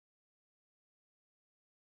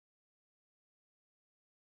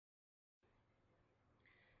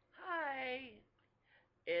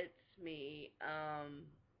it's me.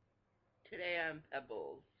 Today I'm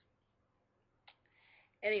Pebbles.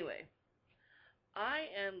 Anyway, I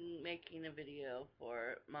am making a video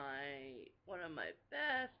for one of my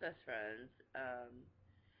best friends,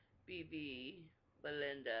 BB,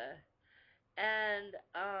 Belinda, and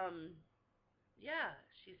yeah,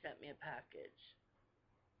 she sent me a package.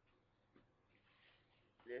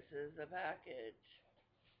 This is the package.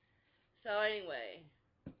 So anyway,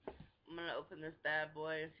 I'm gonna open this bad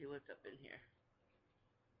boy and see what's up in here.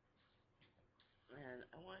 And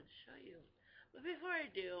I wanted to show you. But before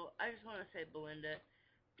I do, I just want to say, Belinda,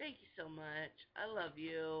 thank you so much. I love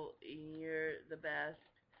you. You're the best.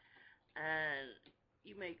 And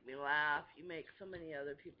you make me laugh. You make so many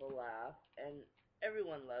other people laugh. And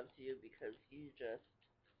everyone loves you because you're just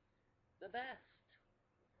the best.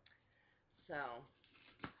 So,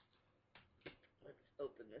 let's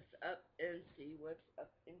open this up and see what's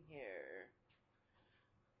up in here.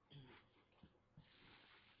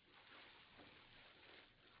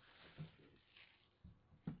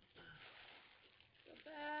 The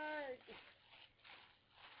bag.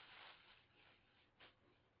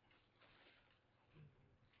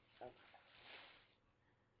 Okay.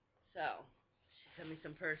 So, she sent me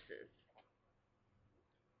some purses.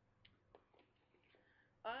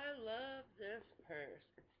 I love this purse.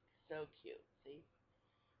 It's so cute. See?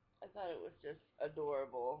 I thought it was just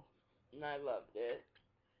adorable, and I loved it.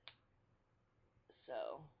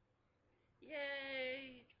 So,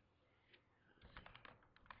 yay!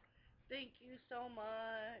 Thank you so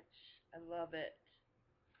much. I love it.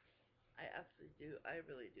 I absolutely do. I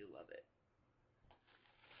really do love it.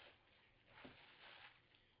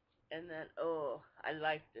 And then, oh, I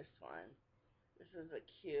like this one. This is a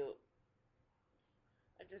cute.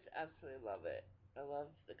 I just absolutely love it. I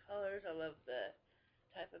love the colors. I love the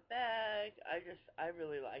type of bag. I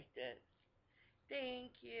really liked it.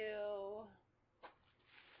 Thank you.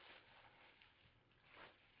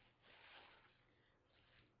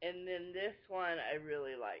 And then this one I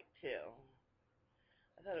really like too.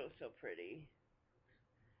 I thought it was so pretty.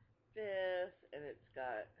 This, and it's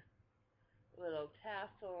got a little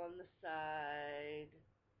tassel on the side.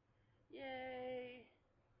 Yay!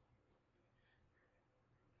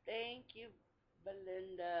 Thank you,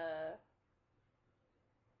 Belinda.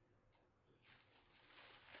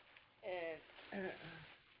 And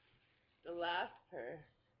the last purse,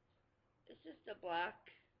 it's just a black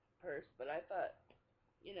purse, but I thought,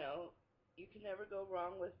 you can never go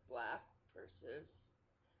wrong with black purses,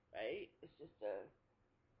 right? It's just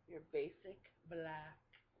your basic black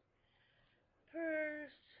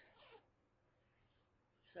purse.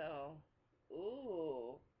 So,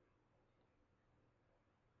 ooh,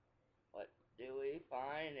 what do we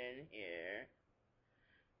find in here?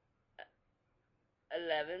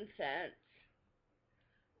 11 cents.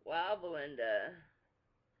 Wow, Belinda.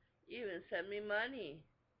 You even sent me money.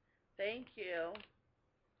 Thank you.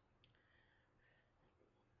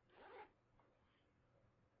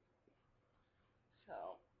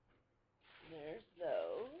 So, there's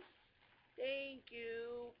those. Thank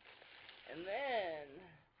you. And then,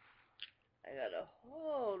 I got a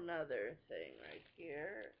whole nother thing right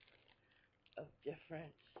here of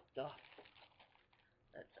different stuff.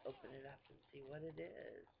 Let's open it up and see what it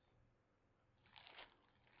is.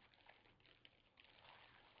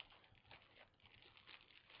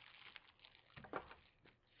 Let's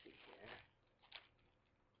see here.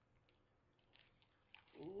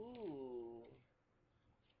 Ooh.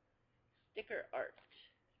 Sticker art.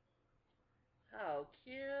 How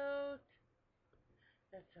cute.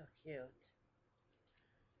 That's so cute.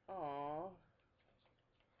 Aww.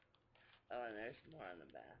 Oh, and there's more on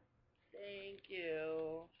the back. Thank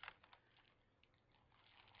you.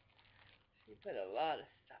 She put a lot of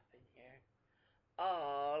stuff in here.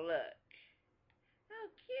 Oh, look. How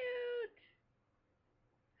cute.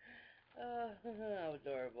 Oh, how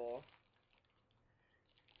adorable.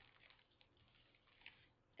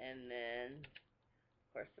 And then,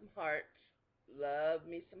 of course, some hearts. Love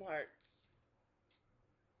me some hearts.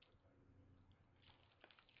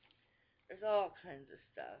 There's all kinds of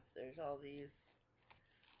stuff. There's all these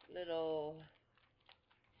little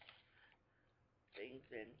things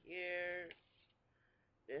in here.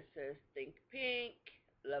 This says Think Pink.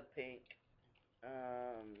 Love pink.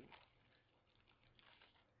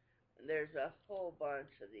 There's a whole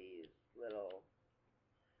bunch of these little,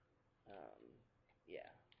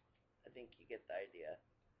 yeah, I think you get the idea.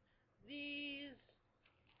 These,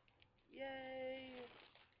 yay.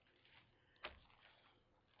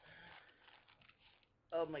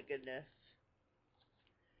 Oh my goodness.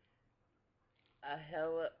 A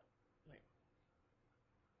hella, wait,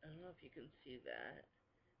 I don't know if you can see that.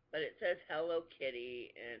 But it says Hello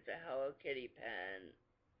Kitty, and it's a Hello Kitty pen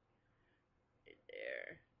right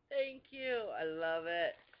there. Thank you. I love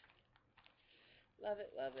it. Love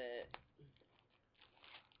it, love it.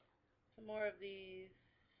 Some more of these.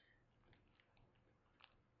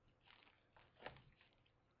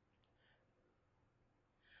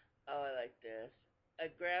 Oh, I like this.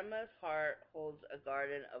 A grandma's heart holds a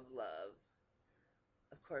garden of love.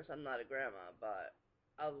 Of course, I'm not a grandma, but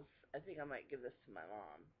I think I might give this to my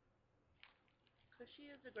mom. Because she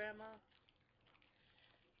is a grandma.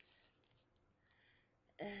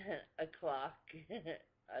 A clock.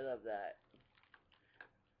 I love that.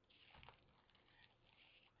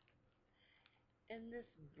 And this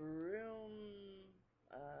broom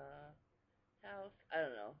house. I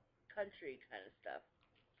don't know. Country kind of stuff.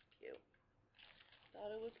 Cute.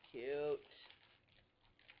 Thought it was cute.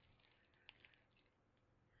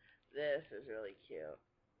 This is really cute.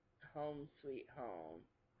 Home sweet home.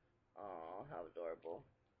 Oh, how adorable.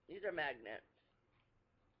 These are magnets.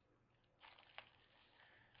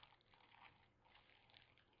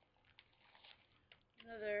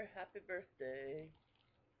 Another happy birthday.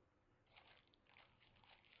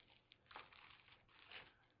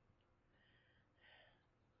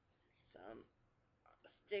 Some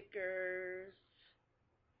stickers.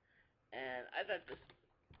 And I got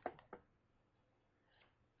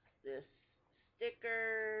this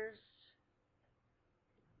stickers.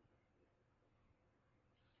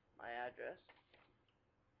 My address.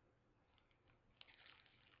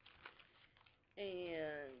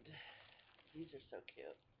 And these are so cute.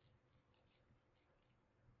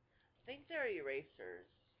 I think they're erasers,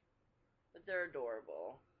 but they're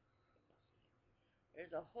adorable.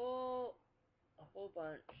 There's a whole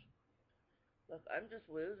bunch. Look, I'm just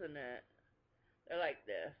losing it. They're like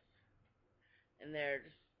this, and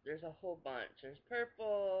there's a whole bunch. There's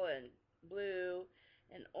purple and blue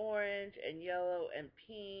and orange and yellow and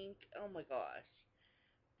pink. Oh my gosh,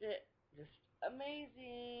 just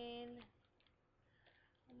amazing.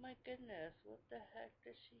 Oh my goodness, what the heck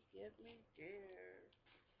did she give me, dear?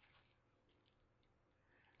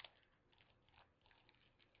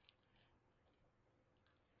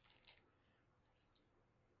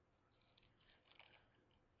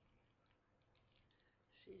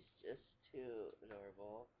 She's just too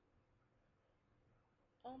adorable.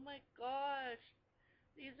 Oh my gosh,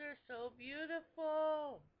 these are so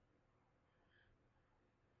beautiful.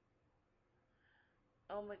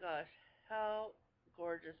 Oh my gosh, how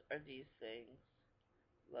gorgeous are these things?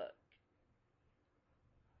 Look,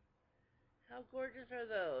 how gorgeous are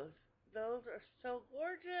those? Those are so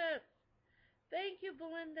gorgeous. Thank you,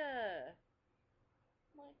 Belinda.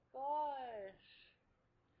 Oh my gosh.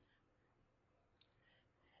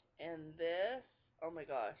 And this, oh my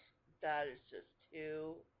gosh, that is just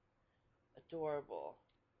too adorable.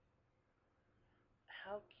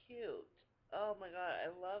 How cute. Oh my god, I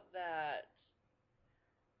love that.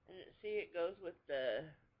 And see, it goes with the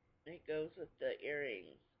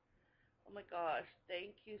earrings. Oh my gosh,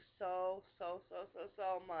 thank you so, so, so, so,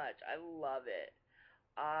 so much. I love it.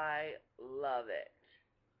 I love it.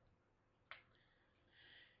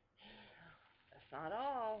 That's not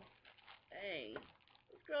all. Dang.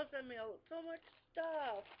 This girl sent me so much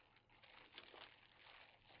stuff.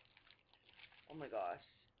 Oh my gosh.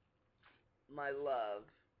 My love.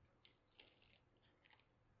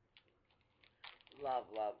 Love,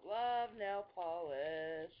 love, love nail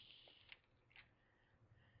polish.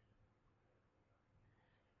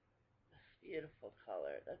 Beautiful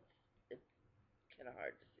color. It's kind of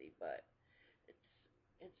hard to see, but it's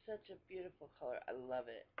it's such a beautiful color. I love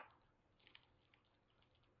it.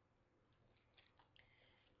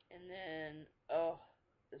 And then, oh,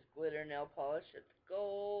 this glitter nail polish. It's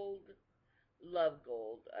gold. Love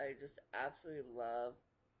gold. I just absolutely love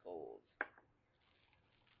gold.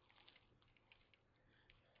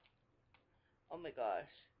 Oh my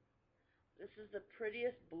gosh. This is the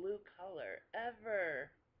prettiest blue color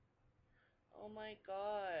ever. Oh my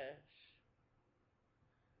gosh.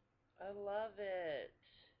 I love it.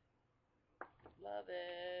 Love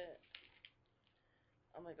it.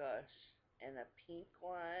 Oh my gosh. And a pink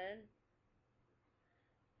one.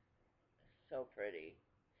 So pretty.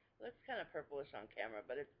 Looks kind of purplish on camera,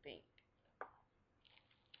 but it's pink.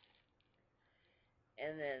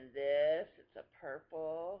 And then this, it's a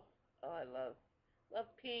purple. Oh, I love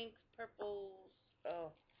pinks, purples.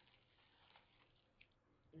 Oh,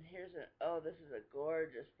 and oh, this is a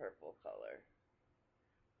gorgeous purple color.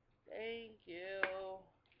 Thank you.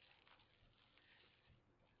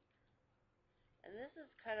 And this is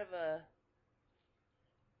kind of a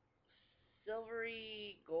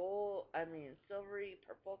silvery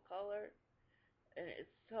purple color. and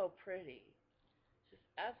it's so pretty. Just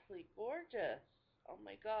absolutely gorgeous. Oh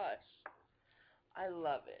my gosh. I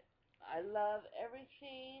love it. I love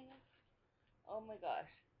everything. Oh my gosh.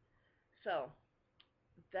 So,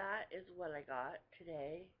 that is what I got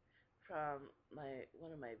today from my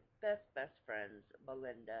one of my best friends,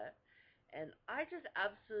 Belinda. And I just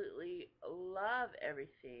absolutely love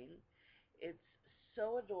everything. It's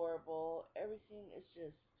so adorable. Everything is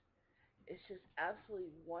just it's just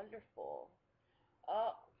absolutely wonderful.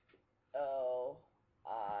 Oh, oh,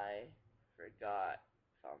 I forgot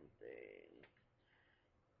something.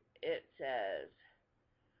 It says,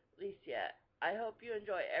 Licia, I hope you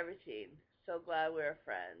enjoy everything. So glad we're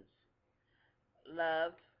friends.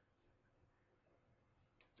 Love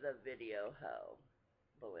the video hoe,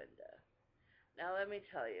 Belinda. Now let me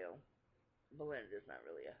tell you, Belinda's not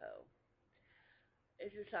really a hoe.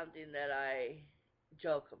 This is something that I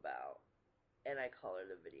joke about, and I call her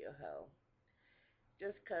the video hoe.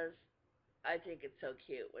 Just 'cause I think it's so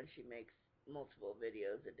cute when she makes multiple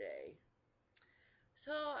videos a day.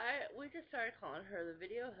 So we just started calling her the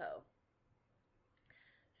video hoe.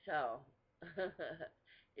 So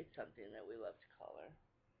it's something that we love to call her.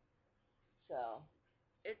 So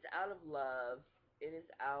it's out of love. It is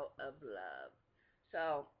out of love.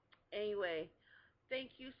 So anyway,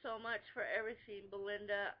 thank you so much for everything,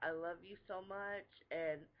 Belinda. I love you so much,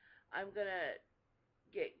 and I'm gonna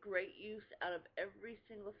get great use out of every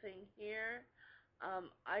single thing here.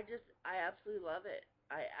 I absolutely love it.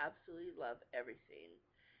 I absolutely love everything,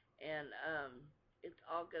 and it's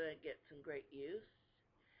all gonna get some great use.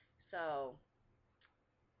 So,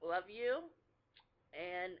 love you,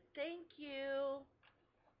 and thank you.